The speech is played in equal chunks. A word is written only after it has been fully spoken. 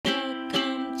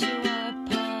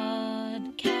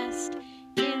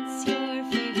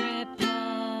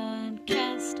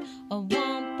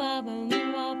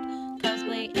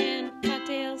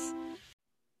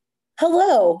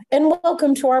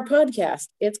Welcome to our podcast.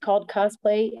 It's called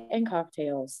Cosplay and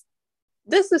Cocktails.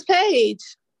 This is Paige.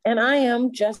 And I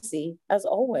am Jessie, as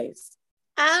always.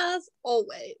 As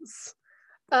always.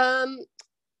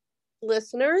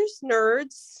 Listeners,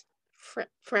 nerds,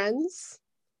 friends.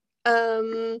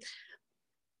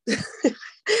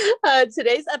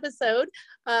 Today's episode,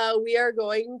 we are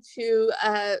going to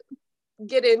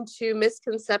get into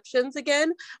misconceptions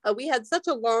again. We had such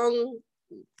a long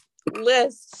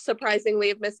list,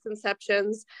 surprisingly, of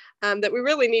misconceptions that we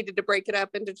really needed to break it up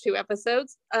into 2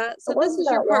 episodes. So this is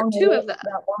your part 2 of that.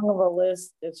 Not long of a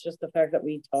list. It's just the fact that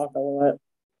we talk a lot.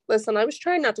 Listen, I was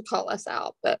trying not to call us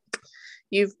out, but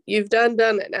you've done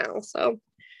it now. So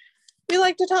we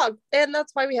like to talk, and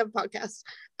that's why we have a podcast.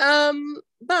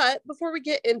 But before we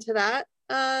get into that,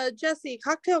 Jessie,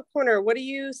 Cocktail Corner, what are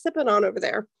you sipping on over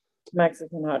there?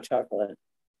 Mexican hot chocolate.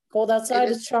 Cold outside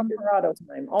is Champorado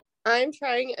time. I'm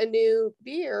trying a new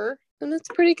beer, and it's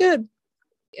pretty good.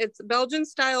 It's a Belgian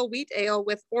style wheat ale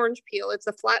with orange peel. It's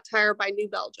a Flat Tire by New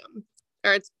Belgium.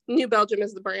 Or it's New Belgium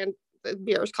is the brand. The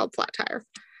beer is called Flat Tire.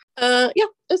 Yeah,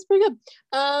 it's pretty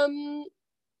good.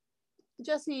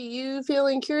 Jessie, you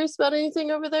feeling curious about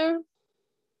anything over there?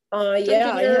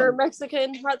 Yeah, your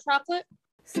Mexican hot chocolate?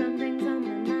 Something's on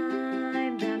my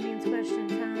mind, that means question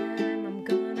time. I'm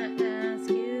gonna ask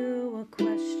you a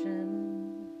question.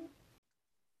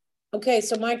 Okay,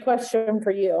 so my question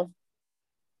for you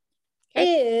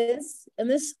is, and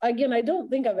this, again, I don't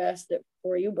think I've asked it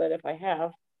for you, but if I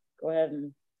have, go ahead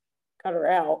and cut her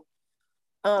out.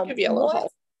 Give you a little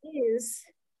help. Is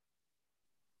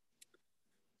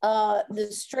the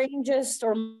strangest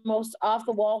or most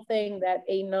off-the-wall thing that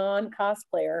a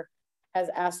non-cosplayer has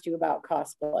asked you about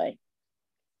cosplay?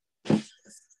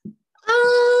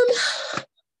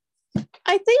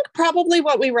 I think probably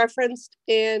what we referenced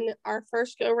in our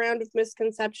first go round of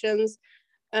misconceptions,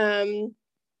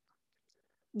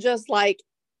 just like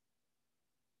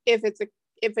if it's a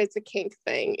kink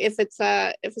thing, if it's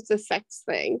a sex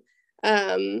thing.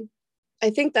 I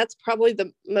think that's probably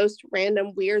the most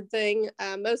random weird thing.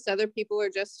 Most other people are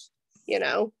just,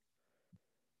 they're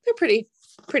pretty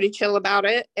chill about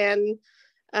it, and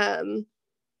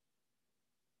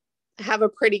have a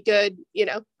pretty good,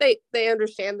 they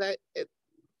understand that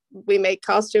we make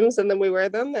costumes and then we wear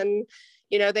them, and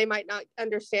they might not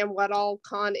understand what all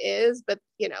con is, but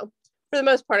for the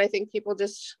most part, I think people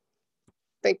just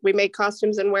think we make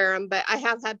costumes and wear them. But I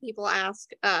have had people ask,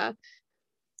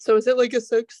 so is it like a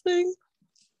sex thing?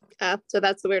 So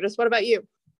that's the weirdest. What about you?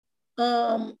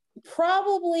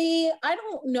 Probably, I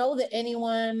don't know that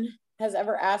anyone has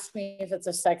ever asked me if it's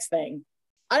a sex thing.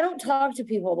 I don't talk to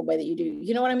people the way that you do.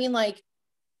 You know what I mean? Like,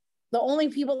 the only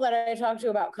people that I talk to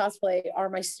about cosplay are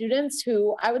my students,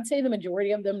 who I would say the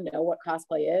majority of them know what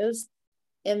cosplay is.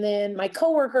 And then my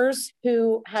coworkers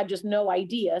who had just no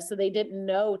idea. So they didn't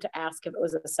know to ask if it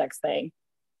was a sex thing.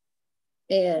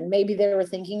 And maybe they were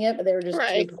thinking it, but they were just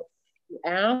right. too to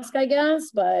ask, I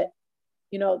guess. But,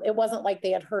 it wasn't like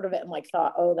they had heard of it and like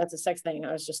thought, oh, that's a sex thing.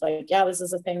 I was just like, yeah, this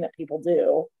is a thing that people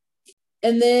do.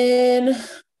 And then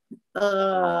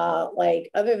like,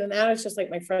 other than that, it's just like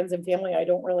my friends and family. I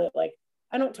don't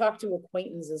talk to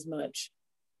acquaintances as much.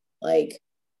 Like,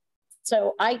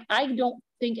 so I don't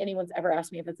think anyone's ever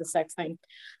asked me if it's a sex thing.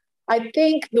 I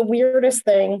think the weirdest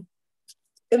thing,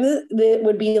 and it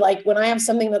would be like when I have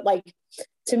something that, like,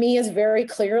 to me is very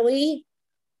clearly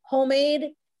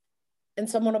homemade, and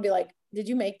someone will be like, did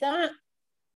you make that?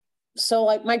 So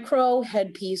like my crow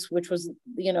headpiece, which was,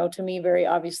 to me, very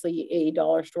obviously a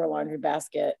dollar store laundry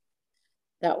basket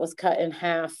that was cut in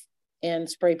half and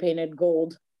spray painted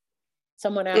gold.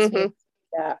 Someone asked me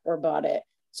that or bought it.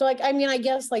 So like, I mean, I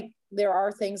guess like there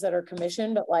are things that are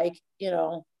commissioned, but like,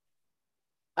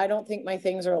 I don't think my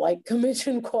things are like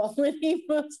commission quality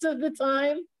most of the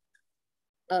time.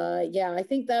 Yeah, I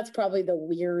think that's probably the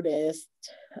weirdest.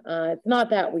 It's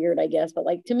not that weird, I guess, but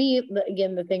like to me,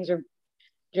 again, the things are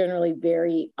generally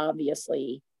very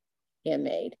obviously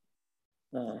handmade.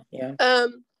 Yeah.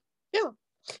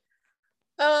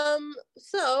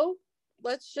 So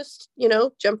let's just,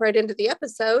 jump right into the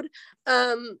episode.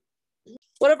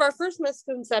 One of our first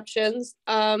misconceptions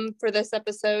for this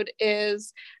episode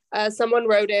is someone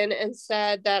wrote in and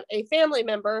said that a family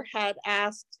member had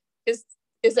asked, is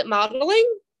it modeling?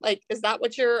 Like, is that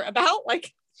what you're about?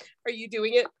 Like, are you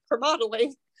doing it for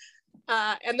modeling?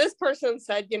 And this person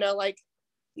said,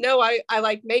 no, I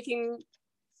like making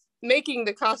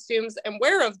the costumes and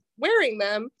wearing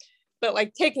them, but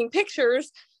like taking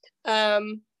pictures.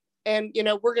 And,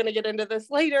 we're going to get into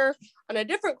this later on a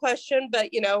different question, but,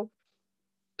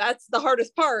 that's the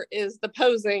hardest part, is the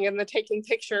posing and the taking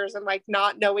pictures and like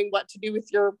not knowing what to do with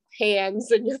your hands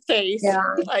and your face.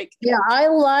 Yeah. Like, yeah, I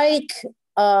like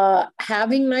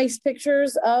having nice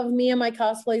pictures of me and my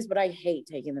cosplays, but I hate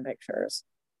taking the pictures.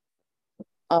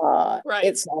 right.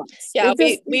 It sucks. Yeah,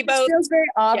 it we just both feels very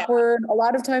awkward. A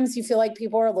lot of times you feel like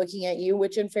people are looking at you,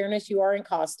 which in fairness, you are in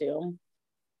costume.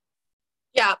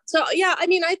 Yeah. So yeah, I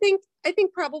mean, I think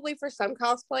probably for some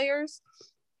cosplayers,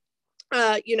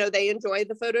 you know, they enjoy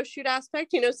the photo shoot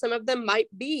aspect. You know, some of them might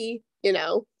be, you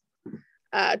know,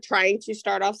 trying to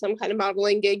start off some kind of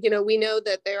modeling gig. You know, we know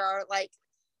that there are like,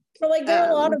 But like there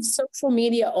are a lot of social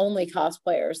media only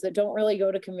cosplayers that don't really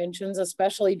go to conventions,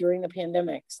 especially during the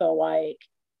pandemic. So like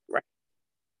right.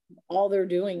 all they're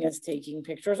doing is taking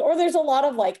pictures. Or there's a lot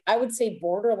of like, I would say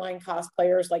borderline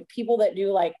cosplayers, like people that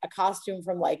do like a costume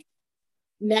from like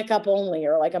neck up only,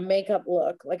 or like a makeup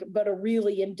look, like, but a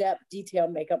really in-depth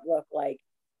detailed makeup look, like,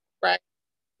 right.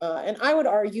 And I would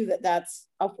argue that that's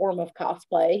a form of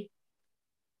cosplay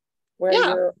where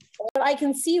Yeah. you're, but I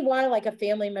can see why like a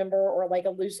family member or like a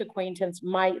loose acquaintance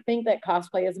might think that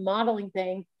cosplay is a modeling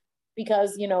thing,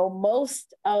 because, you know,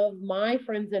 most of my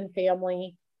friends and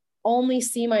family only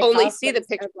see my see the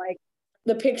picture, like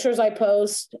the pictures I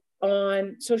post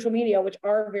on social media, which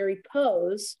are very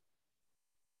posed.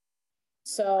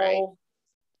 So right.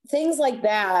 things like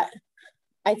that,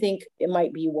 I think it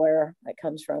might be where that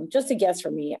comes from. Just a guess for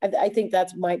me. I think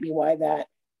that might be why that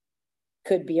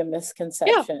could be a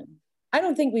misconception. Yeah. I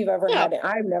don't think we've ever had it.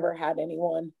 I've never had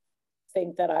anyone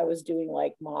think that I was doing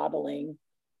like modeling.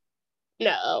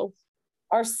 No.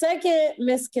 Our second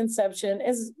misconception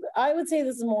is, I would say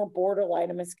this is more borderline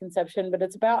a misconception, but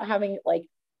it's about having like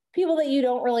people that you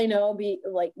don't really know be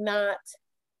like not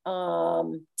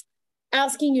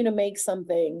asking you to make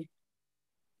something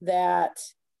that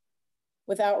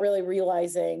without really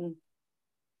realizing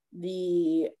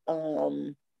the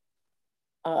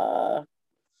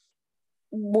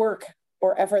work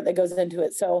or effort that goes into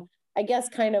it. So I guess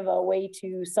kind of a way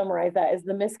to summarize that is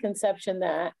the misconception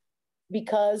that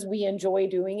because we enjoy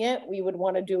doing it, we would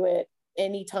want to do it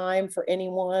anytime for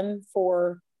anyone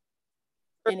for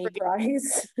any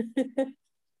price.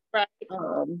 Right.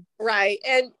 Right.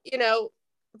 And,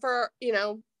 for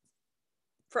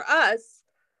us,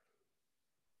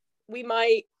 we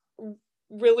might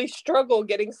really struggle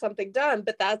getting something done,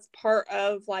 but that's part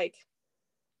of like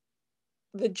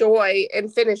the joy in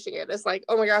finishing it. It's like,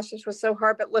 oh my gosh, this was so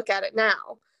hard, but look at it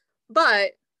now.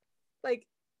 But like,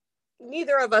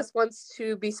 neither of us wants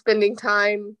to be spending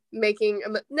time making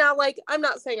now, like, I'm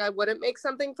not saying I wouldn't make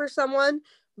something for someone,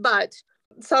 but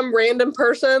some random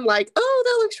person like, oh,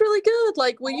 that looks really good,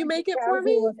 like, will you make it for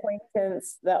me?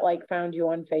 Acquaintance that like found you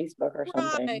on Facebook or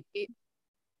something.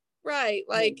 Right.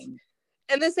 Like,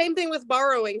 and the same thing with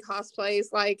borrowing cosplays.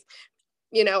 Like,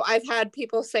 you know, I've had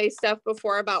people say stuff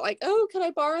before about like, oh, can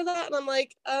I borrow that? And I'm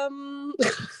like,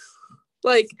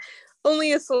 like,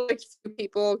 only a select few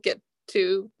people get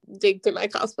to dig through my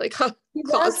cosplay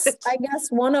closet. I guess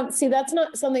that's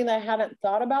not something that I hadn't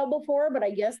thought about before, but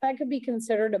I guess that could be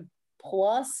considered a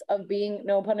plus of being,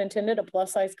 no pun intended, a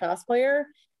plus size cosplayer,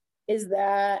 is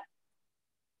that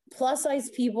plus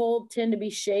size people tend to be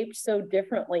shaped so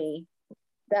differently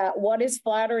that what is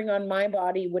flattering on my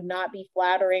body would not be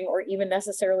flattering or even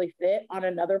necessarily fit on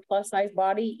another plus size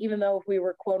body, even though if we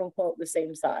were quote unquote the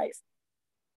same size.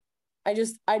 I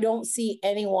don't see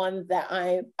anyone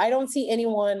I don't see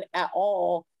anyone at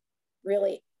all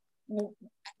really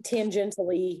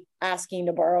tangentially asking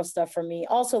to borrow stuff from me.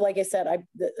 Also, like I said, I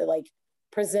like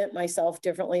present myself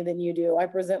differently than you do. I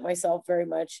present myself very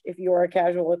much, if you're a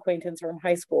casual acquaintance from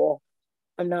high school,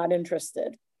 I'm not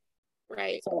interested.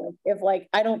 Right. So if like,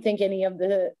 I don't think any of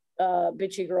the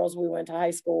bitchy girls we went to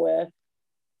high school with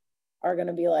are going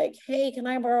to be like, hey, can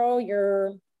I borrow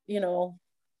your,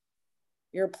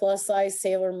 your plus size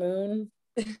Sailor Moon?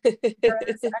 I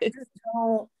just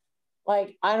don't,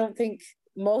 like, I don't think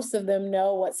most of them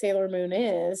know what Sailor Moon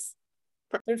is.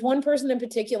 There's one person in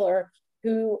particular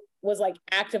who was like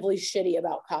actively shitty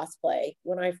about cosplay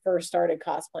when I first started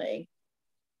cosplaying.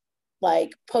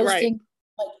 Like posting,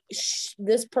 like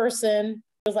this person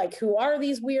was like, who are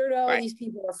these weirdos? Right. These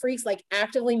people are freaks, like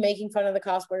actively making fun of the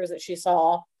cosplayers that she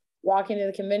saw walking to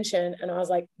the convention. And I was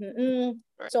like, right.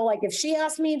 So like, if she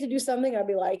asked me to do something, I'd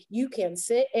be like, you can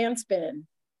sit and spin.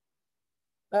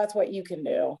 That's what you can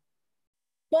do.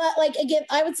 But like, again,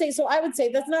 I would say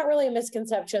that's not really a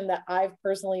misconception that I've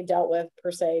personally dealt with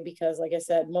per se, because like I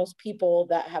said, most people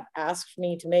that have asked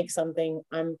me to make something,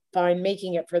 I'm fine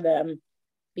making it for them,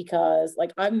 because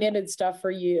like I've knitted stuff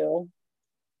for you,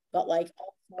 but like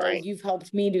also right. You've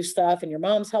helped me do stuff and your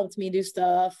mom's helped me do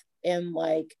stuff. And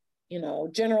like,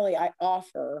 generally I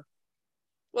offer.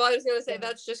 Well, I was going to say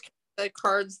that's just the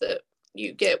cards that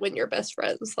you get when you're best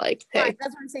friends. Like, hey, right,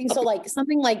 that's what I'm saying. So like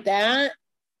something like that,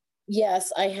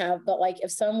 yes, I have. But like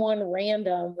if someone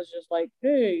random was just like,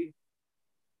 hey,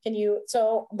 can you?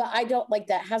 So, but I don't like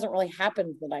that. Hasn't really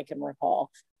happened that I can recall.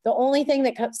 The only thing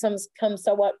that comes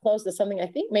somewhat close to something I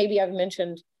think maybe I've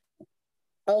mentioned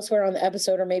elsewhere on the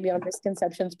episode, or maybe on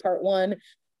Misconceptions Part 1.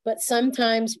 But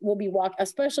sometimes we'll be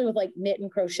especially with like knit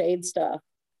and crocheted stuff.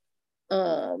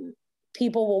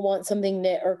 People will want something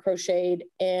knit or crocheted,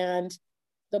 and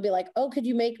they'll be like, oh, could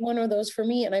you make one of those for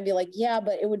me? And I'd be like, yeah,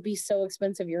 but it would be so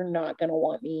expensive. You're not going to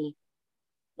want me.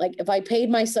 Like if I paid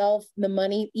myself the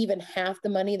money, even half the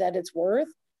money that it's worth,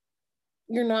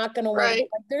 you're not going to want it.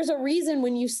 Like, there's a reason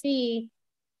when you see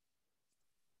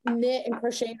knit and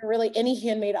crochet or really any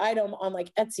handmade item on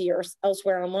like Etsy or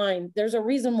elsewhere online, there's a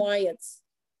reason why it's,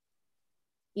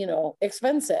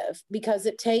 expensive, because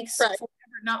it takes forever.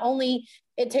 Not only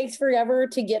it takes forever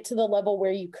to get to the level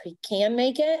where you can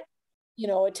make it,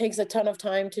 it takes a ton of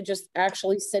time to just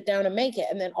actually sit down and make it.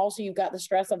 And then also you've got the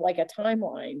stress of like a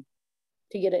timeline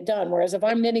to get it done. Whereas if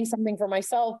I'm knitting something for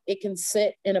myself, it can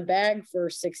sit in a bag for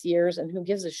 6 years and who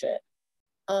gives a shit?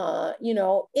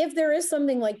 If there is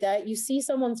something like that, you see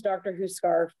someone's Doctor Who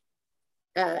scarf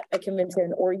at a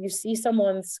convention, or you see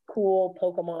someone's cool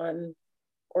Pokemon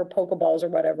or Pokeballs or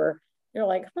whatever, you're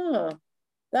like,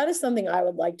 that is something I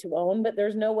would like to own, but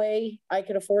there's no way I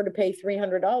could afford to pay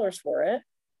 $300 for it.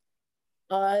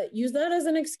 Use that as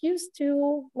an excuse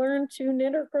to learn to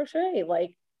knit or crochet.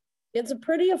 Like, it's a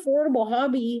pretty affordable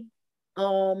hobby.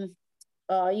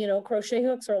 Crochet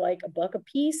hooks are like $1 a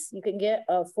piece. You can get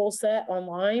a full set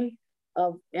online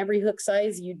of every hook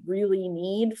size you'd really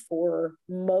need for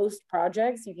most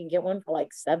projects. You can get one for like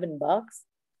 $7.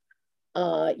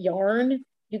 Yarn,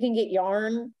 you can get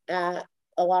yarn at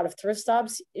a lot of thrift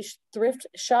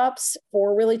shops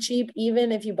for really cheap.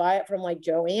 Even if you buy it from like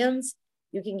Joann's,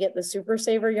 you can get the Super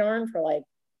Saver yarn for like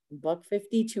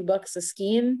 $1.50, $2 a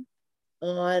skein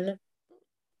on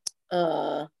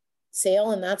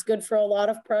sale, and that's good for a lot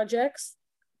of projects.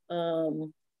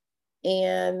 And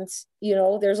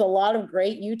there's a lot of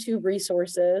great YouTube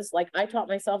resources. Like, I taught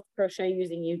myself to crochet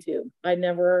using YouTube. I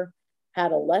never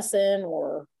had a lesson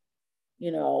or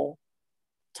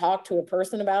talked to a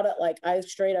person about it. Like, I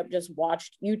straight up just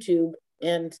watched YouTube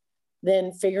and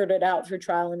then figured it out through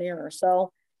trial and error.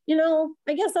 So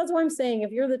I guess that's what I'm saying.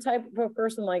 If you're the type of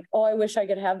person like, oh, I wish I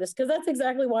could have this, because that's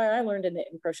exactly why I learned to knit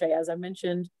and crochet, as I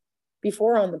mentioned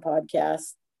before on the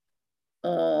podcast,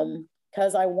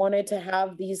 because I wanted to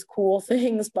have these cool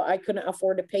things, but I couldn't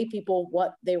afford to pay people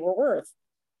what they were worth.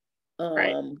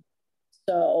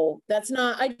 So that's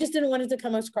not, I just didn't want it to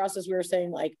come across as we were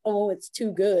saying like, oh, it's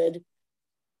too good,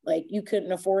 like you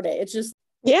couldn't afford it. It's just,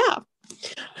 yeah.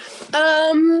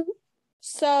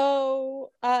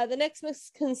 So the next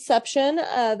misconception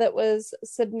that was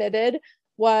submitted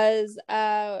was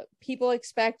people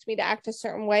expect me to act a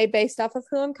certain way based off of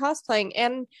who I'm cosplaying.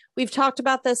 And we've talked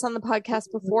about this on the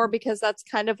podcast before, because that's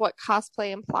kind of what cosplay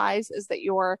implies, is that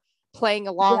you're playing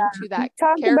along to that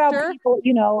character. About people,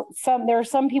 there are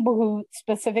some people who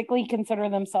specifically consider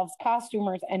themselves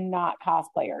costumers and not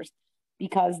cosplayers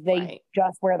because they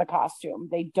just wear the costume.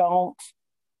 They don't,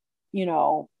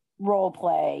 role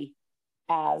play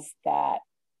as that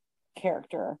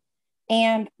character.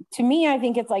 And to me, I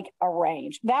think it's like a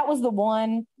range. That was the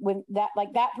one that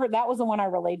was the one I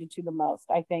related to the most,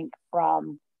 I think,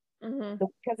 from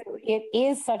because it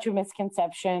is such a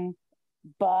misconception,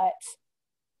 but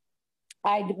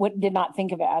I did not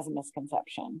think of it as a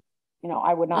misconception.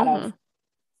 I would not have.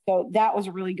 So that was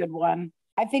a really good one.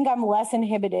 I think I'm less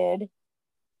inhibited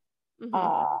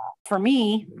for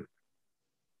me.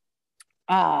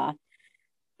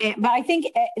 But I think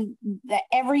that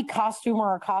every costumer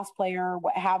or cosplayer,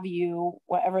 what have you,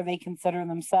 whatever they consider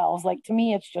themselves, like, to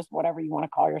me, it's just whatever you want to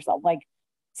call yourself. Like,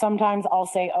 sometimes I'll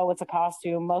say, oh, it's a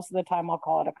costume. Most of the time I'll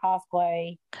call it a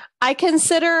cosplay. I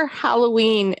consider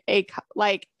Halloween if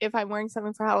I'm wearing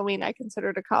something for Halloween, I consider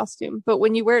it a costume. But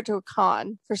when you wear it to a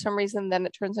con, for some reason, then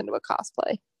it turns into a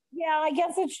cosplay. Yeah, I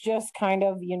guess it's just kind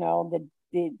of,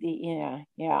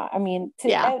 I mean,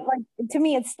 to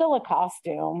me, it's still a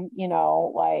costume,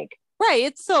 right.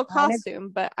 It's still a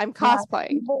costume, but I'm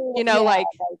cosplaying, I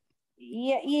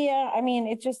mean,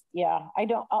 it's just, I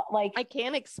don't I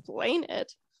can't explain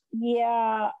it.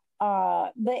 Yeah.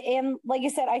 And like I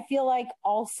said, I feel like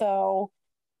also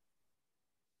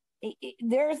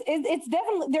it's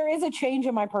definitely, there is a change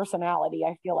in my personality.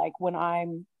 I feel like when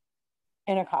I'm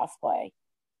in a cosplay,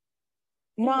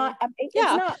 not it's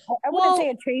Yeah. not, I wouldn't say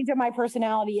a change of my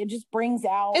personality. It just brings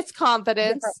out it's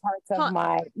confidence, different parts of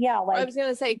my like I was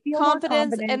gonna say feel more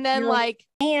confidence, and then like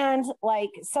and like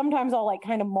sometimes I'll like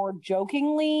kind of more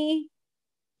jokingly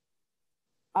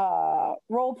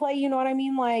role play, you know what I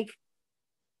mean? Like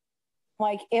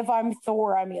if I'm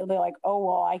Thor, I'm immediately like, oh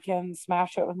well, I can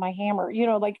smash it with my hammer, you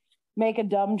know, like make a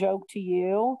dumb joke to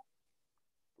you.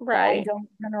 right. I don't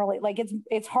generally like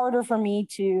it's harder for me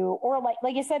to, or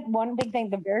like I said, one big thing,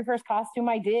 the very first costume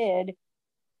I did,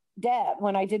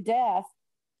 when I did Death,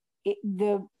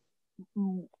 I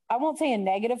won't say a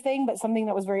negative thing, but something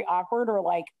that was very awkward or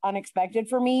like unexpected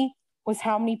for me was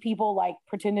how many people like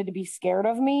pretended to be scared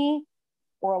of me,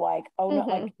 or like, oh no,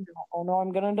 like, oh no,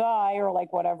 I'm gonna die, or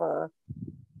like whatever,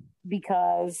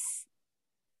 because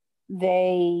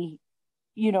they,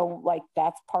 you know, like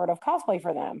that's part of cosplay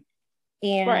for them.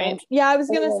 And right. Yeah, I was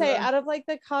gonna say, out of like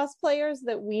the cosplayers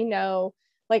that we know,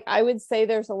 like I would say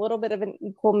there's a little bit of an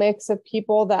equal mix of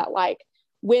people that like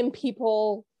when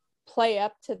people play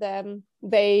up to them,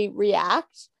 they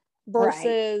react,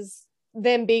 versus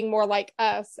them being more like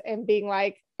us and being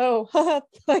like, oh,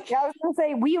 like I was gonna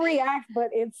say we react, but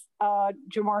it's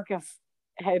Jamarcus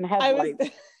and headlights.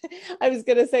 I was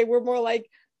gonna say we're more like,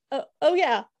 oh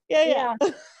yeah.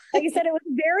 Like you said, it was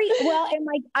very well, and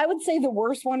like I would say the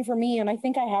worst one for me, and I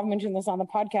think I have mentioned this on the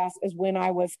podcast, is when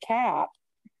I was Cap,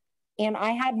 and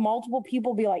I had multiple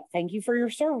people be like, "Thank you for your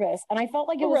service," and I felt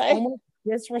like it was almost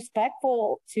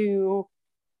disrespectful to,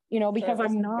 you know, because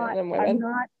I'm not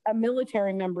a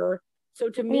military member. So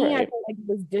to me, I felt like it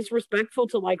was disrespectful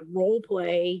to like role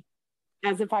play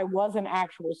as if I was an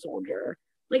actual soldier.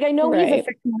 Like I know he's a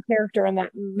fictional character and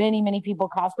that many people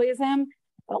cosplay as him,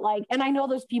 but like, and I know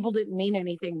those people didn't mean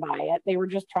anything by it. They were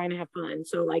just trying to have fun.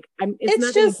 So like, it's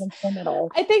nothing just criminal.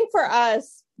 I think for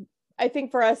us,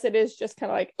 it is just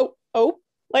kind of like, oh,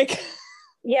 like,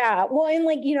 yeah. Well, and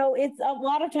like, you know, it's a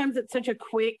lot of times it's such a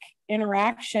quick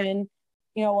interaction.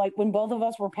 You know, like when both of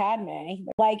us were Padme,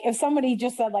 like if somebody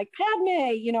just said like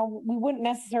Padme, you know, we wouldn't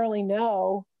necessarily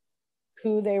know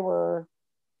who they were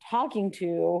talking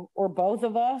to, or both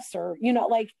of us, or, you know,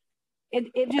 like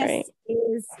it just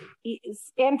is.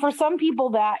 And for some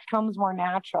people that comes more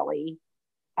naturally,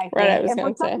 I think. And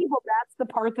for some people, that's the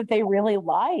part that they really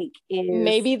like, is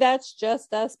maybe that's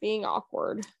just us being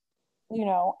awkward, you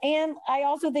know. And I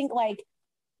also think like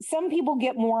some people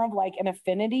get more of like an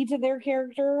affinity to their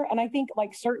character, and I think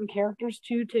like certain characters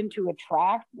too tend to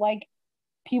attract like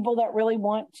people that really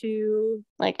want to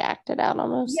like act it out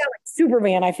almost. Yeah, like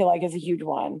Superman, I feel like is a huge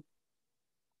one.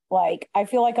 Like I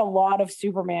feel like a lot of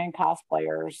Superman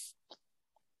cosplayers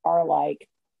are like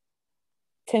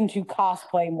tend to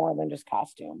cosplay more than just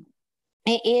costume.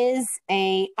 It is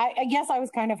I guess I was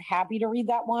kind of happy to read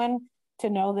that one, to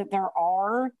know that there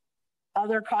are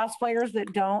other cosplayers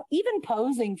that don't. Even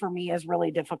posing for me is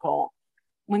really difficult.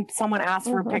 When someone asks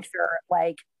for a picture,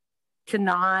 like to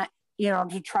not, you know,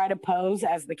 to try to pose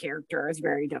as the character is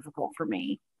very difficult for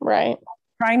me. Right.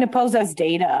 Trying to pose as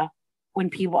Data, when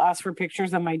people ask for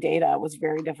pictures of my Data, was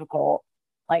very difficult.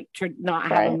 Like to not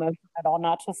have emotion at all,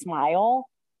 not to smile.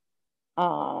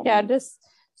 I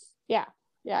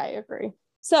agree.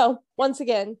 So once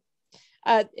again,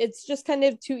 it's just kind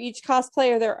of to each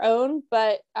cosplayer their own,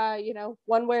 but you know,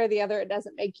 one way or the other, it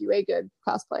doesn't make you a good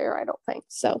cosplayer, I don't think.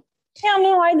 So yeah,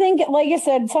 no, I think, like I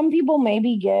said, some people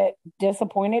maybe get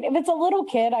disappointed. If it's a little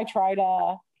kid, I try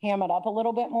to ham it up a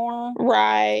little bit more.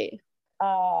 Right.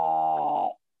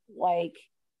 Like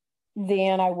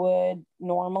than I would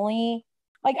normally.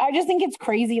 Like, I just think it's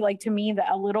crazy, like, to me,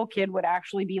 that a little kid would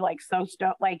actually be like so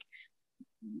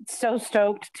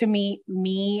stoked to meet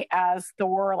me as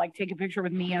Thor, like take a picture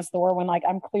with me as Thor, when like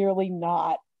I'm clearly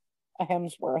not a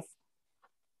Hemsworth.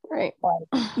 Right. Like,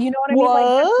 you know what I mean?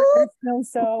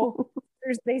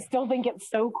 Like they still think it's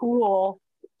so cool.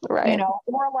 Right. You know,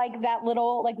 or like that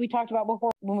little, like we talked about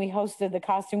before when we hosted the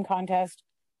costume contest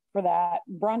for that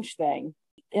brunch thing.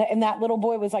 And that little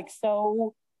boy was like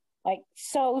so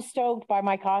stoked by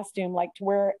my costume, like to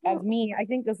where, as me, I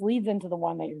think this leads into the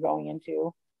one that you're going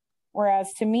into.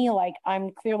 Whereas to me, like,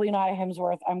 I'm clearly not a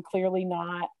Hemsworth. I'm clearly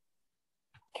not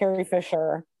Carrie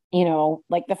Fisher. You know,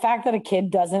 like the fact that a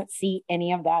kid doesn't see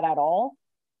any of that at all.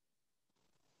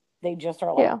 They just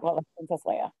are like, well, it's Princess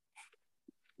Leia.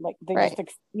 Like they just,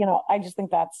 you know, I just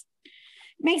think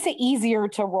makes it easier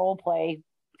to role play,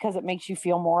 because it makes you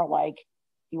feel more like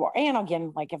you are. And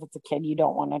again, like if it's a kid, you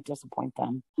don't want to disappoint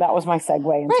them. That was my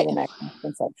segue into the next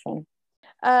misconception.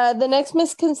 The next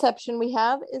misconception we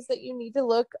have is that you need to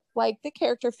look like the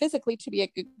character physically to be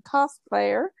a good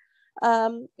cosplayer.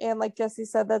 And like Jesse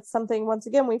said, that's something, once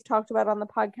again, we've talked about on the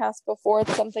podcast before.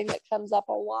 It's something that comes up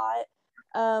a lot.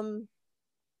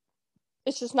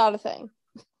 it's just not a thing.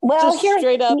 Well, Just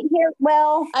straight up.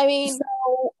 I mean,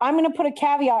 so I'm going to put a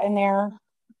caveat in there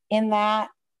in that,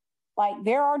 like,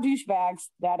 there are douchebags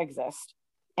that exist,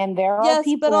 and there are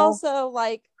people. But also,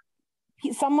 like,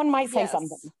 someone might say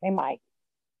something. They might.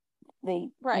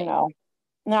 Right.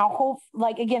 Now,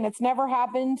 again, it's never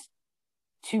happened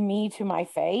to me, to my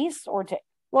face, or to.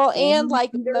 Well, and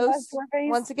like most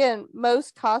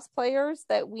cosplayers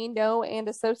that we know and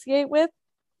associate with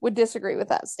would disagree with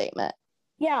that statement.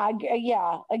 Yeah.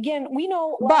 Again, we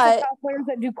know lots of cosplayers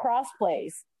that do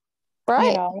crossplays,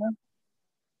 right?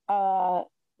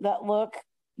 That look,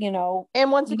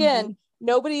 and once again,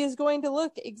 nobody is going to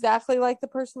look exactly like the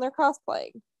person they're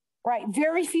cosplaying. Right.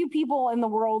 Very few people in the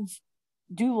world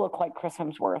do look like Chris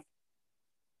Hemsworth.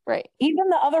 Right. Even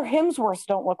the other Hemsworths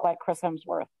don't look like Chris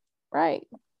Hemsworth. Right.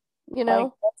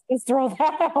 Let's just throw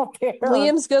that out there.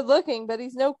 Liam's good looking, but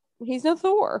he's no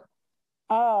Thor.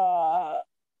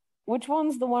 Which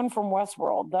one's the one from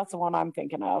Westworld? That's the one I'm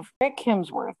thinking of. Rick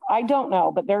Hemsworth. I don't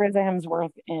know, but there is a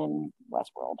Hemsworth in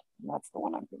Westworld. That's the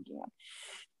one I'm thinking of.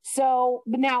 So,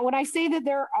 but now when I say that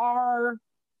there are,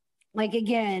 like,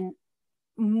 again,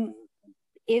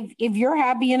 if you're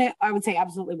happy in it, I would say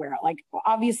absolutely wear it. Like,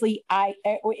 obviously,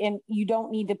 and you don't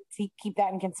need to keep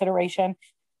that in consideration.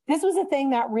 This was a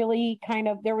thing that really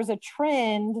there was a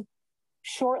trend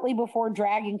shortly before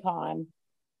Dragon Con,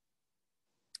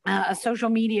 a social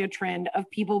media trend of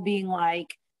people being like,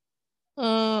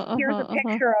 here's a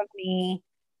picture of me.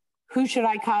 Who should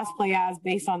I cosplay as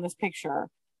based on this picture?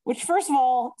 Which, first of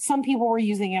all, some people were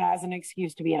using it as an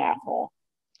excuse to be an asshole.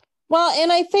 Well,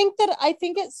 and I think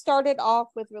it started off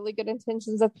with really good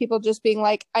intentions of people just being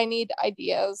like, I need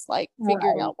ideas, like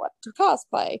figuring out what to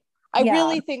cosplay. I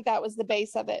really think that was the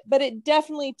base of it, but it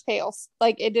definitely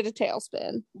it did a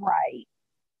tailspin. Right.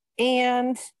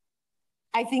 And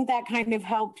I think that kind of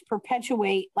helped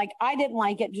perpetuate, like, I didn't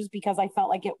like it just because I felt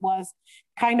like it was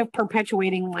kind of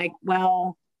perpetuating, like,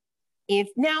 well, and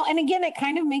again, it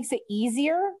kind of makes it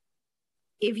easier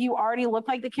if you already look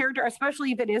like the character,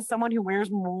 especially if it is someone who wears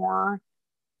more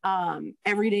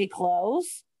everyday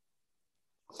clothes.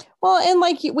 Well, and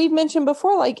like we've mentioned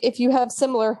before, like if you have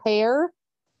similar hair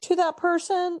to that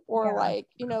person, or like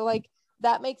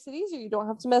that makes it easier. You don't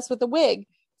have to mess with the wig.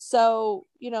 So,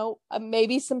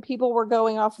 maybe some people were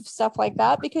going off of stuff like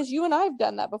that, because you and I have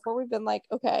done that before. We've been like,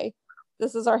 okay,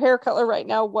 this is our hair color right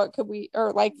now. What could we,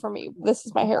 or like for me, this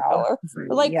is my hair color.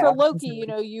 But like for Loki,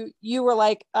 you were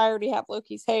like, I already have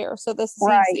Loki's hair, so this is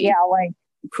easy. Yeah, like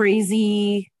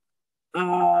crazy,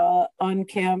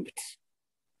 unkempt,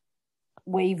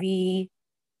 wavy,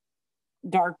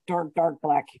 dark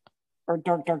black. Or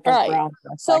dark brown.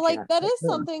 So like that is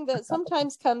something that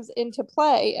sometimes comes into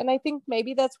play, and I think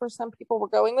maybe that's where some people were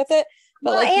going with it.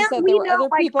 But like you said, there were other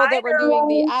people that were doing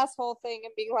the asshole thing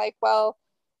and being like, well,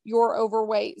 you're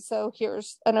overweight, so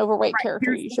here's an overweight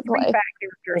character you should play.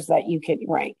 Characters that you could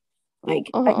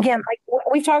again, like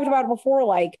we've talked about it before,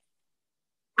 like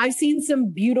I've seen some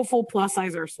beautiful plus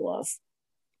size Ursulas,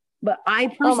 but I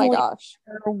personally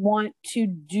want to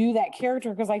do that character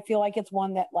because I feel like it's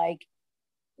one that like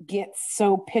gets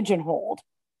so pigeonholed.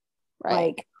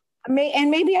 Right. Like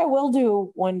maybe I will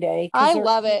do one day. I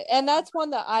love it. And that's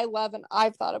one that I love and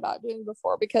I've thought about doing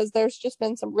before, because there's just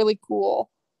been some really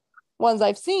cool ones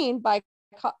I've seen by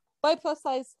plus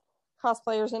size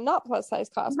cosplayers and not plus size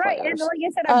cosplayers. Right. And like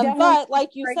I said, I've but like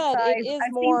you said, it is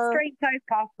I've more seen straight size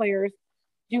cosplayers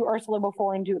do Ursula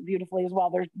before and do it beautifully as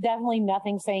well. There's definitely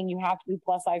nothing saying you have to be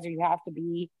plus size or you have to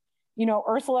be,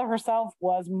 Ursula herself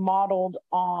was modeled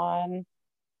on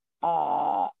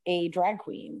a drag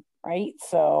queen, right?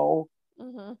 So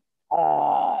you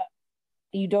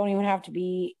don't even have to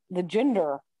be the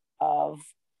gender of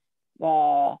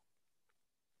the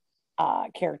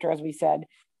character, as we said.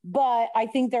 But I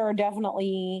think there are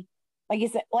definitely, like you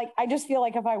said, like I just feel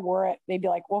like if I wore it, they'd be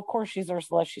like, well, of course she's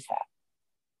Ursula, she's fat.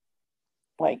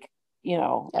 Like,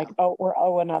 like,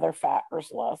 another fat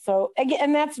Ursula. So again,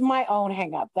 and that's my own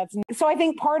hang up. So I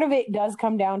think part of it does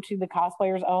come down to the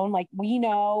cosplayer's own. Like, we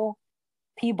know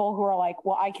people who are like,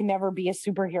 well, I can never be a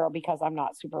superhero because I'm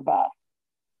not super buff.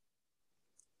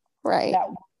 Right. That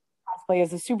cosplay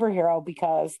as a superhero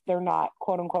because they're not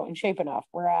quote unquote in shape enough.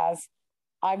 Whereas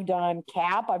I've done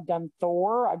Cap, I've done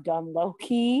Thor, I've done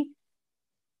Loki.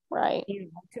 Right.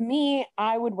 To me,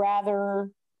 I would rather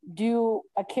do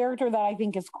a character that I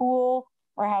think is cool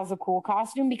or has a cool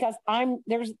costume, because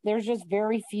there's just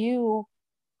very few,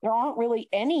 there aren't really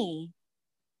any,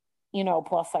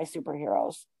 plus size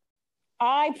superheroes.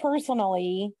 I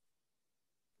personally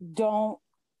don't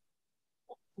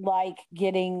like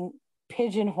getting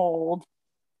pigeonholed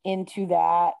into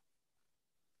that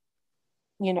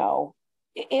you know,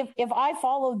 if I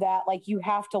followed that, like you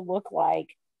have to look like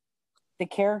the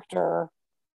character,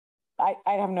 I'd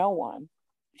have no one.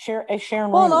 Sharon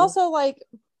Well, and Rooney. also like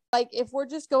if we're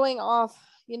just going off,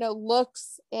 you know,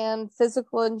 looks and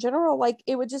physical in general, like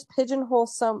it would just pigeonhole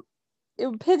so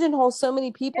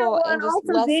many people and just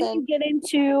also then lessen. you get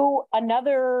into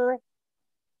another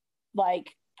like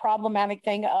problematic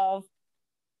thing of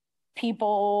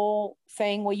people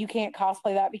saying, well, you can't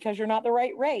cosplay that because you're not the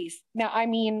right race. Now, I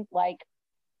mean, like,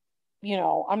 you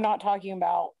know, I'm not talking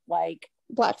about like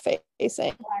Blackface.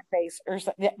 blackface or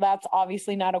that's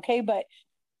obviously not okay, but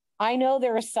I know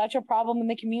there is such a problem in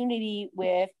the community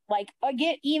with like,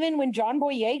 again, even when John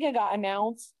Boyega got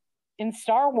announced in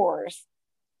Star Wars,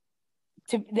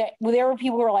 there were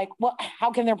people who were like, well,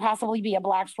 how can there possibly be a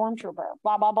black stormtrooper?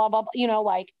 Blah, blah, blah, blah, you know,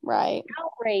 like right.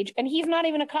 outrage. And he's not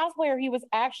even a cosplayer. He was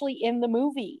actually in the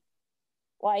movie.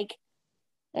 Like,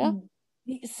 yeah.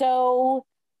 So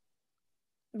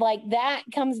like that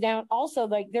comes down also,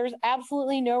 like there's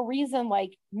absolutely no reason,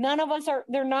 like none of us are,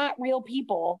 they're not real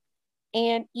people.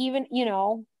 And even, you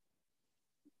know,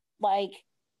 like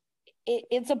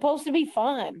it's supposed to be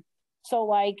fun. So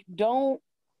like, don't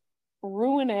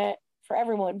ruin it for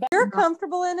everyone. But if you're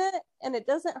comfortable in it and it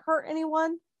doesn't hurt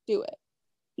anyone, do it.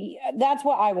 Yeah, that's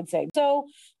what I would say. So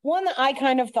one that I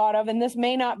kind of thought of, and this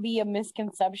may not be a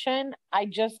misconception, I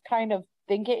just kind of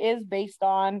think it is based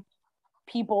on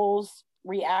people's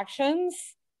reactions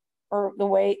or the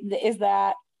way, is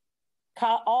that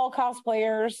all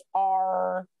cosplayers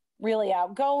are really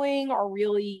outgoing or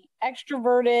really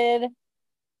extroverted,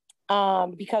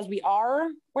 because we are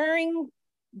wearing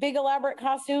big elaborate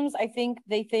costumes. I think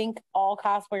they think all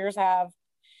cosplayers have,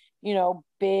 you know,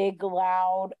 big,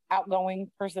 loud,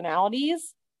 outgoing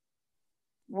personalities,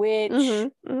 which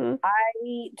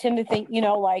I tend to think, you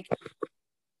know, like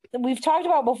we've talked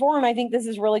about before, and I think this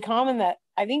is really common, that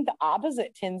I think the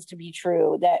opposite tends to be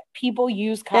true, that people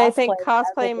use cosplay. I think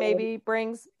cosplay maybe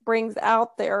brings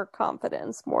out their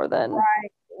confidence more than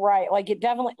right. Like it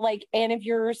definitely, like, and if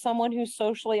you're someone who's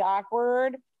socially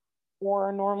awkward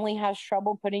or normally has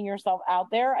trouble putting yourself out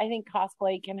there, I think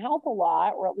cosplay can help a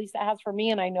lot, or at least it has for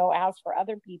me, and I know it has for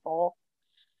other people,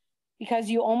 because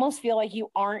you almost feel like you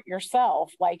aren't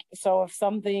yourself. Like, so if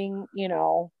something, you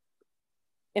know,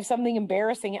 if something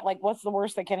embarrassing, like what's the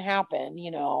worst that can happen,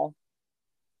 you know,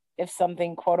 if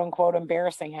something quote unquote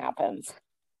embarrassing happens.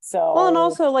 So, well, and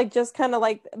also like just kind of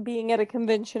like being at a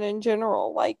convention in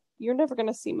general, like you're never going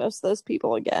to see most of those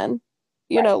people again,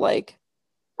 you know, like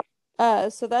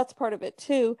so that's part of it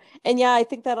too. And yeah, I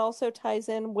think that also ties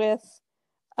in with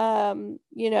you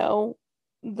know,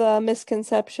 the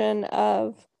misconception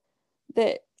of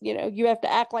that, you know, you have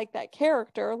to act like that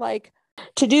character, like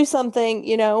to do something,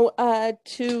 you know,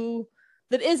 to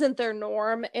that isn't their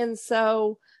norm. And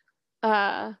so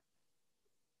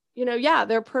you know, yeah,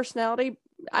 their personality,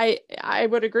 I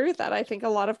would agree with that. I think a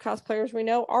lot of cosplayers we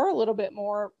know are a little bit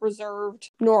more reserved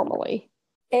normally.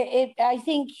 I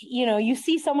think, you know, you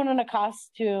see someone in a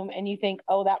costume and you think,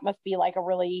 oh, that must be like a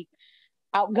really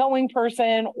outgoing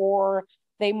person, or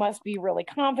they must be really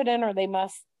confident, or they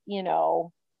must, you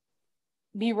know,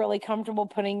 be really comfortable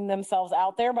putting themselves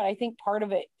out there. But I think part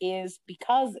of it is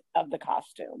because of the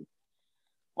costume.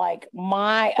 Like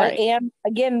and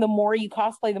again, the more you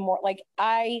cosplay, the more like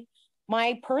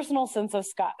my personal sense of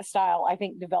style, I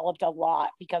think, developed a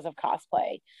lot because of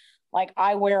cosplay. Like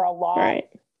I wear a lot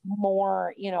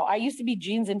more, you know, I used to be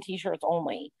jeans and t-shirts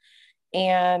only.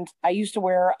 And I used to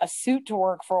wear a suit to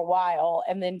work for a while,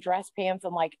 and then dress pants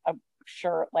and like a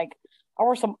shirt. Like I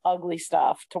wore some ugly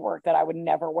stuff to work that I would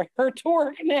never wear to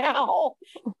work now.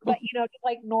 But, you know, just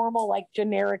like normal, like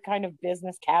generic kind of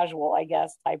business casual, I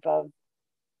guess, type of,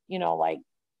 you know, like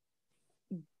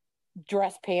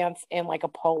dress pants and like a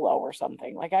polo or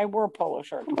something. Like I wore a polo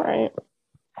shirt,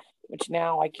 which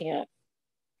now I can't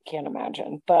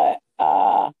imagine. But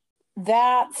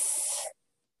that's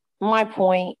my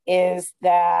point, is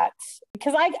that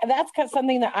because that's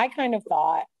something that I kind of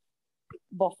thought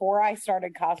before I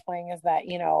started cosplaying, is that,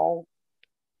 you know,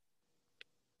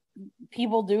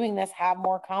 people doing this have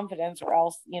more confidence, or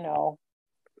else, you know,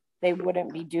 they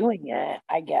wouldn't be doing it,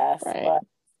 I guess. But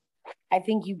I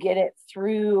think you get it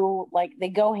through, like they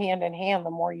go hand in hand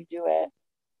the more you do it.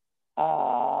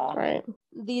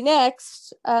 The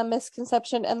next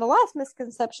misconception, and the last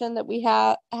misconception that we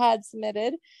had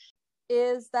submitted,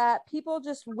 is that people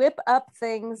just whip up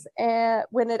things and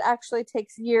when it actually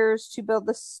takes years to build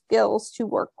the skills to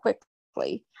work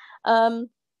quickly. Or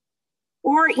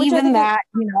even that,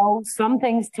 you know, some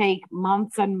things take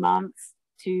months and months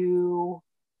to,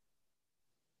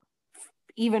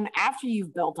 even after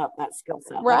you've built up that skill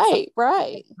set. Right.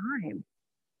 Time.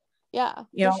 Yeah,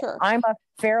 You for know, sure. I'm a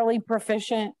fairly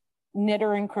proficient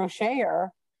knitter and crocheter,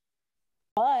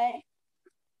 but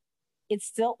it's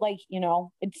still like, you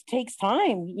know, it takes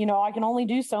time. You know, I can only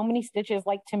do so many stitches.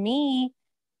 Like to me,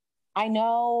 I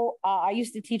know I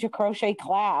used to teach a crochet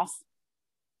class,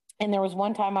 and there was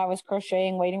one time I was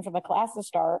crocheting, waiting for the class to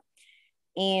start.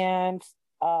 And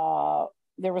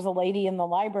there was a lady in the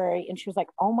library, and she was like,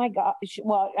 oh my God.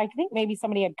 Well, I think maybe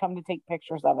somebody had come to take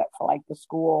pictures of it for like the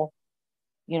school,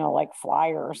 you know, like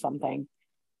flyer or something.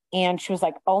 And she was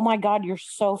like, oh my God, you're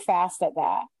so fast at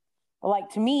that. Like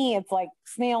to me, it's like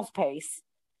snail's pace,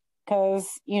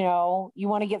 because, you know, you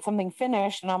want to get something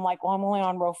finished. And I'm like, well, I'm only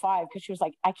on row 5. Because she was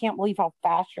like, I can't believe how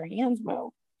fast your hands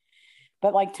move.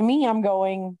 But like to me, I'm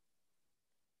going,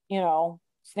 you know,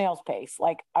 snail's pace.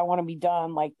 Like I want to be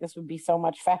done. Like this would be so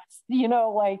much fast, you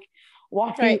know, like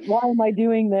why am I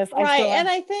doing this? Right. And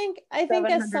I think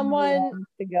as someone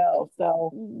to go. So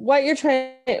what you're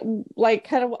trying, like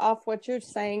kind of off what you're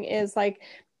saying is like,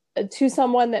 to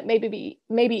someone that maybe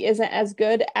isn't as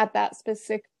good at that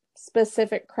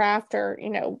specific craft or, you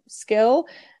know, skill,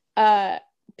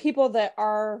 people that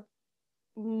are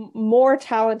more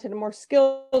talented and more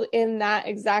skilled in that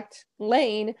exact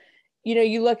lane, you know,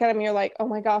 you look at them and you're like, oh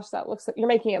my gosh, that looks like you're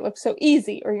making it look so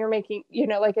easy, or you're making, you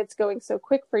know, like it's going so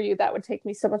quick for you, that would take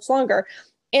me so much longer.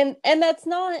 And that's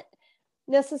not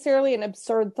necessarily an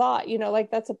absurd thought, you know,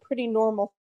 like that's a pretty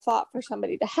normal thought for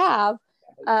somebody to have.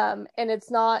 And it's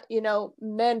not, you know,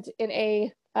 meant in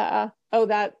a oh,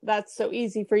 that's so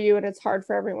easy for you and it's hard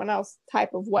for everyone else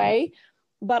type of way.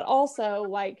 But also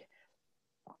like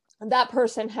that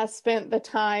person has spent the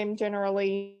time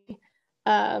generally,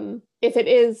 if it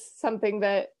is something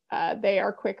that they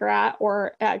are quicker at,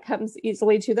 or comes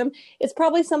easily to them, it's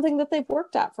probably something that they've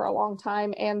worked at for a long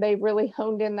time and they really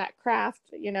honed in that craft,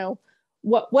 you know,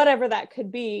 whatever that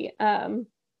could be.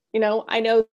 You know, I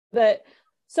know that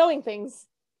sewing things,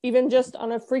 even just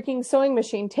on a freaking sewing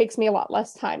machine, takes me a lot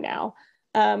less time now.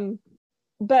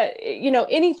 But you know,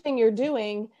 anything you're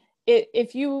doing,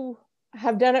 if you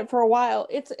have done it for a while,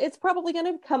 it's probably going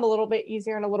to become a little bit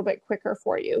easier and a little bit quicker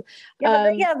for you.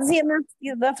 See,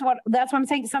 and that's what I'm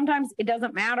saying. Sometimes it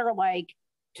doesn't matter, like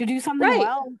to do something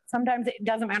well. Sometimes it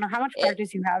doesn't matter how much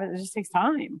practice you have; it just takes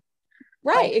time.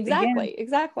 Right, like,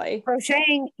 exactly.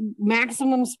 Crocheting,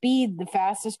 maximum speed, the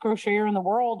fastest crocheter in the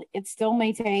world, it still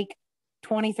may take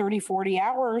 20, 30, 40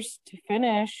 hours to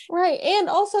finish. Right. And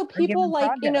also people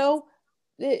like, you know,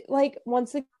 like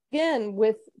once again,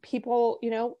 with people,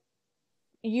 you know,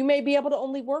 you may be able to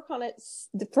only work on it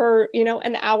for, you know,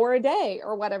 an hour a day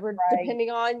or whatever,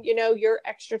 depending on, you know, your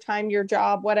extra time, your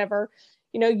job, whatever.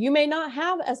 You know, you may not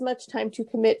have as much time to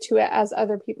commit to it as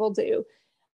other people do.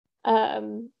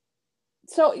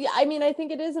 So yeah, I mean, I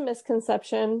think it is a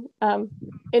misconception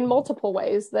in multiple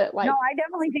ways that like. No, I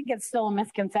definitely think it's still a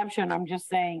misconception. I'm just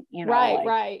saying, you know,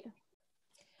 right.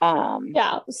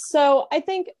 Yeah. So I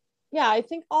think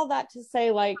all that to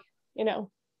say, like, you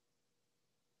know,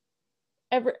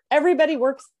 everybody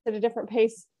works at a different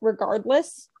pace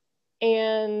regardless.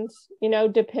 And, you know,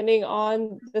 depending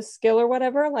on the skill or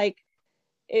whatever, like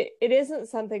it isn't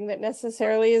something that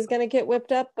necessarily is going to get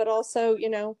whipped up, but also, you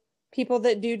know, people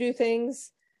that do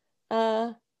things,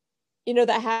 you know,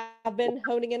 that have been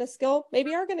honing in a skill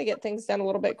maybe are going to get things done a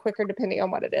little bit quicker depending on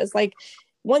what it is. Like,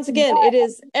 once again, it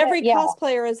is every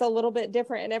cosplayer is a little bit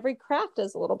different and every craft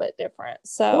is a little bit different.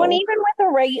 So when even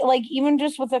with like even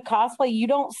just with a cosplay, you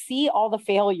don't see all the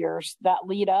failures that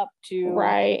lead up to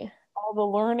all the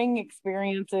learning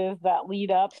experiences that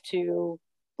lead up to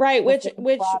which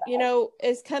you know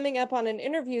is coming up on an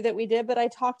interview that we did, but I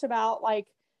talked about like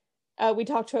we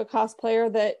talked to a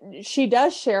cosplayer that she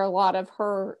does share a lot of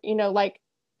her, you know, like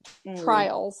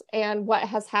trials and what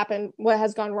has happened, what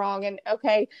has gone wrong, and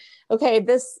okay,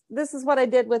 this is what I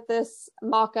did with this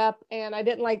mock-up and I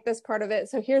didn't like this part of it,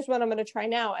 so here's what I'm going to try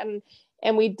now.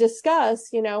 And we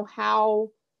discuss, you know,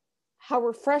 how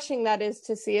refreshing that is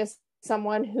to see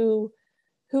someone who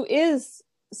is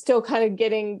still kind of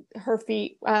getting her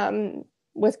feet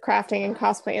with crafting and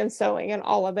cosplay and sewing and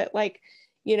all of it, like,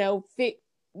 you know,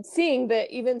 seeing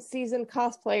that even seasoned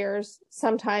cosplayers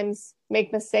sometimes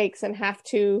make mistakes and have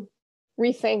to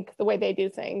rethink the way they do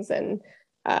things and,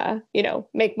 you know,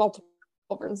 make multiple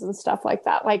versions and stuff like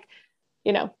that. Like,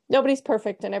 you know, nobody's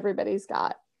perfect and everybody's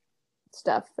got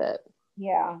stuff that.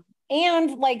 Yeah.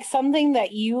 And like something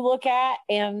that you look at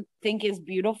and think is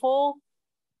beautiful,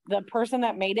 the person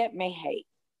that made it may hate.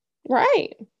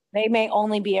 Right. They may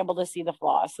only be able to see the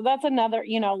flaws. So that's another,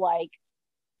 you know, like,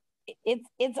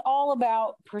 it's all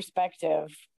about perspective.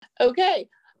 Okay.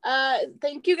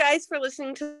 Thank you guys for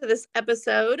listening to this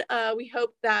episode. We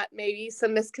hope that maybe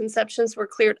some misconceptions were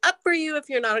cleared up for you if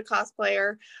you're not a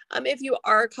cosplayer. If you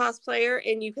are a cosplayer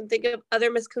and you can think of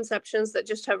other misconceptions that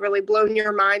just have really blown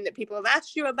your mind that people have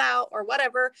asked you about or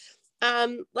whatever,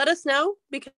 let us know,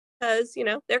 because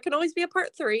there can always be a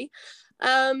part 3.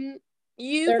 You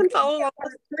can follow along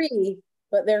part 3,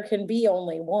 but there can be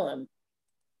only one.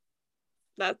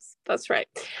 That's right.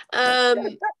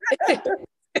 We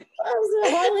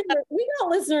got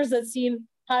listeners that's seen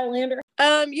Highlander.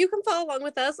 You can follow along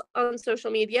with us on social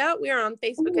media. We are on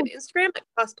Facebook and Instagram at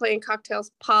Cosplay and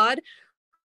Cocktails Pod.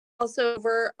 Also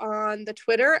over on the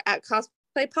Twitter at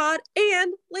Cosplay Pod.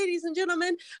 And ladies and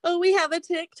gentlemen, we have a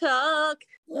TikTok.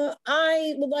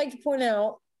 I would like to point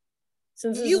out,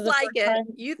 since you like it,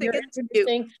 you think it's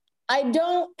interesting. I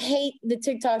don't hate the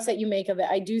TikToks that you make of it.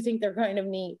 I do think they're kind of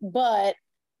neat, but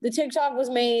the TikTok was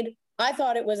made, I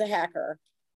thought it was a hacker.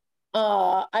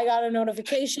 I got a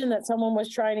notification that someone was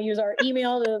trying to use our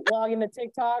email to log into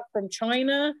TikTok from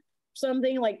China,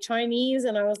 something like Chinese.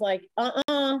 And I was like,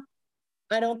 I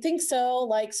don't think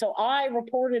so. So I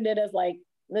reported it as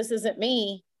this isn't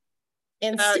me.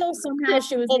 And still somehow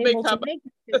she was able to make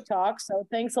the TikTok. So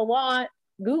thanks a lot,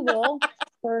 Google,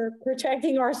 for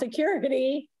protecting our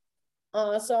security.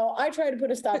 So I tried to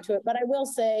put a stop to it, but I will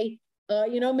say,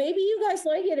 maybe you guys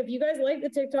like it. If you guys like the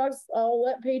TikToks, I'll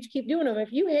let Paige keep doing them.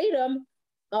 If you hate them,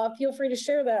 feel free to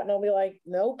share that. And I'll be like,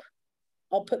 nope,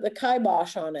 I'll put the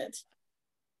kibosh on it.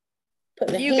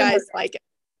 You guys like it.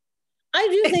 I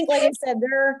do think, like I said,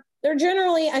 they're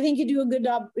generally, I think you do a good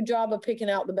job of picking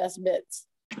out the best bits.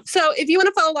 So if you want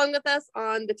to follow along with us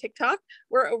on the TikTok,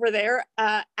 we're over there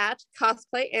at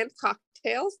Cosplay and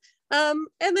Cocktails. And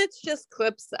it's just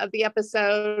clips of the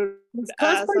episode.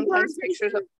 Sometimes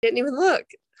pictures of didn't even look.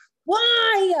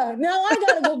 Why? No, I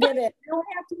gotta go get it. I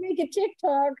have to make a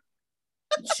TikTok.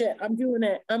 Shit, I'm doing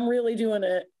it. I'm really doing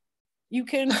it. You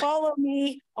can follow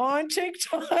me on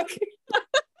TikTok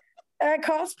at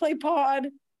Cosplay Pod.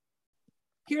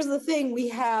 Here's the thing: we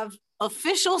have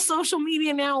official social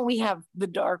media now. We have the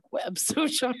dark web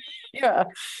social media.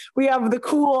 We have the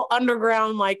cool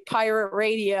underground pirate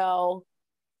radio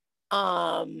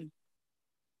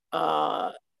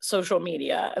social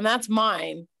media, and that's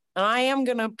mine. And I'm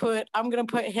gonna put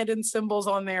hidden symbols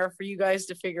on there for you guys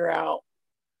to figure out.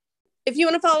 If you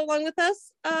want to follow along with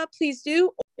us, please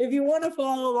do. If you want to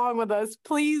follow along with us,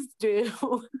 please do.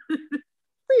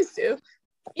 Please do.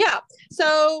 Yeah.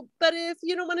 So, but if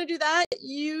you don't want to do that,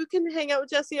 you can hang out with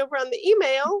Jessie over on the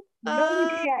email.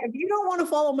 If you don't want to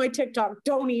follow my TikTok,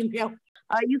 don't email.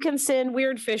 You can send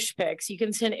weird fish pics. You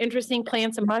can send interesting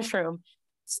plants and mushrooms.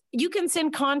 You can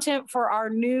send content for our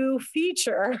new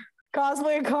feature,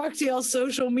 Cosplay and Cocktail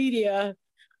social media,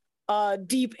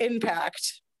 Deep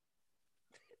Impact.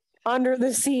 Under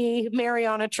the Sea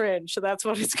Mariana Trench. So that's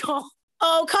what it's called.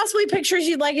 Oh, cosplay pictures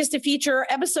you'd like us to feature,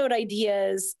 episode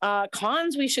ideas,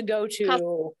 cons we should go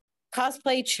to,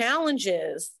 cosplay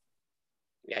challenges.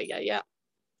 Yeah.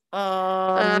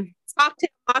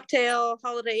 Cocktail,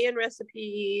 Holiday Inn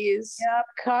recipes. Yep,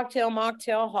 cocktail,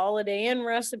 mocktail, Holiday Inn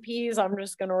recipes. I'm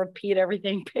just going to repeat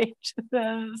everything Paige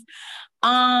says.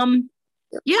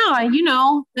 Yeah,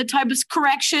 the type of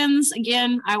corrections.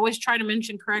 Again, I always try to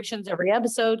mention corrections every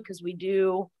episode because we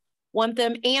do want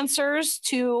them answers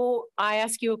to, I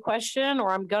ask you a question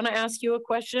or I'm going to ask you a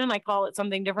question. I call it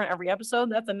something different every episode.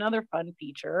 That's another fun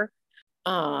feature.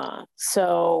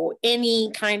 So any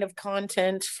kind of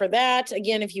content for that.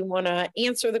 Again, if you want to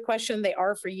answer the question, they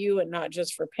are for you and not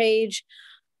just for Paige.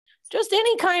 Just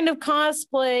any kind of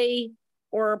cosplay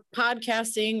or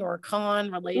podcasting or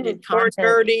con related content.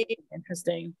 Or nerdy.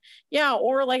 Interesting. Yeah.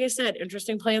 Or like I said,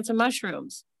 interesting plants and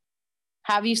mushrooms.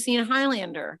 Have you seen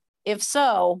Highlander? If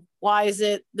so, why is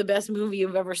it the best movie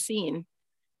you've ever seen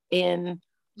in,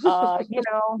 8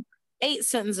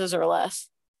 sentences or less?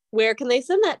 Where can they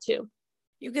send that to?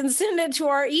 You can send it to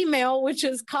our email, which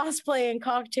is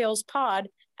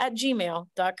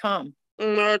cosplayandcocktailspod@gmail.com.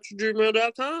 That's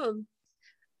gmail.com.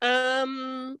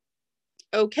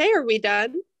 Okay, are we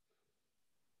done?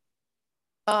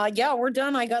 Yeah, we're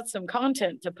done. I got some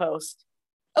content to post.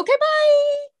 Okay,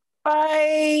 bye.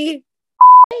 Bye.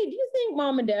 Hey, do you think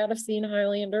Mom and Dad have seen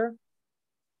Highlander?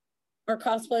 Or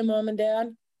cosplay Mom and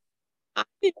Dad? I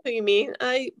think what you mean.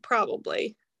 I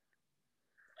probably.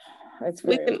 It's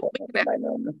very important. I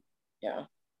know. Yeah.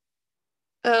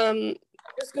 I'm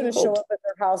just gonna show up at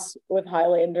their house with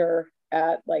Highlander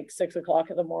at 6 o'clock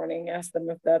in the morning. Ask them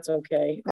if that's okay.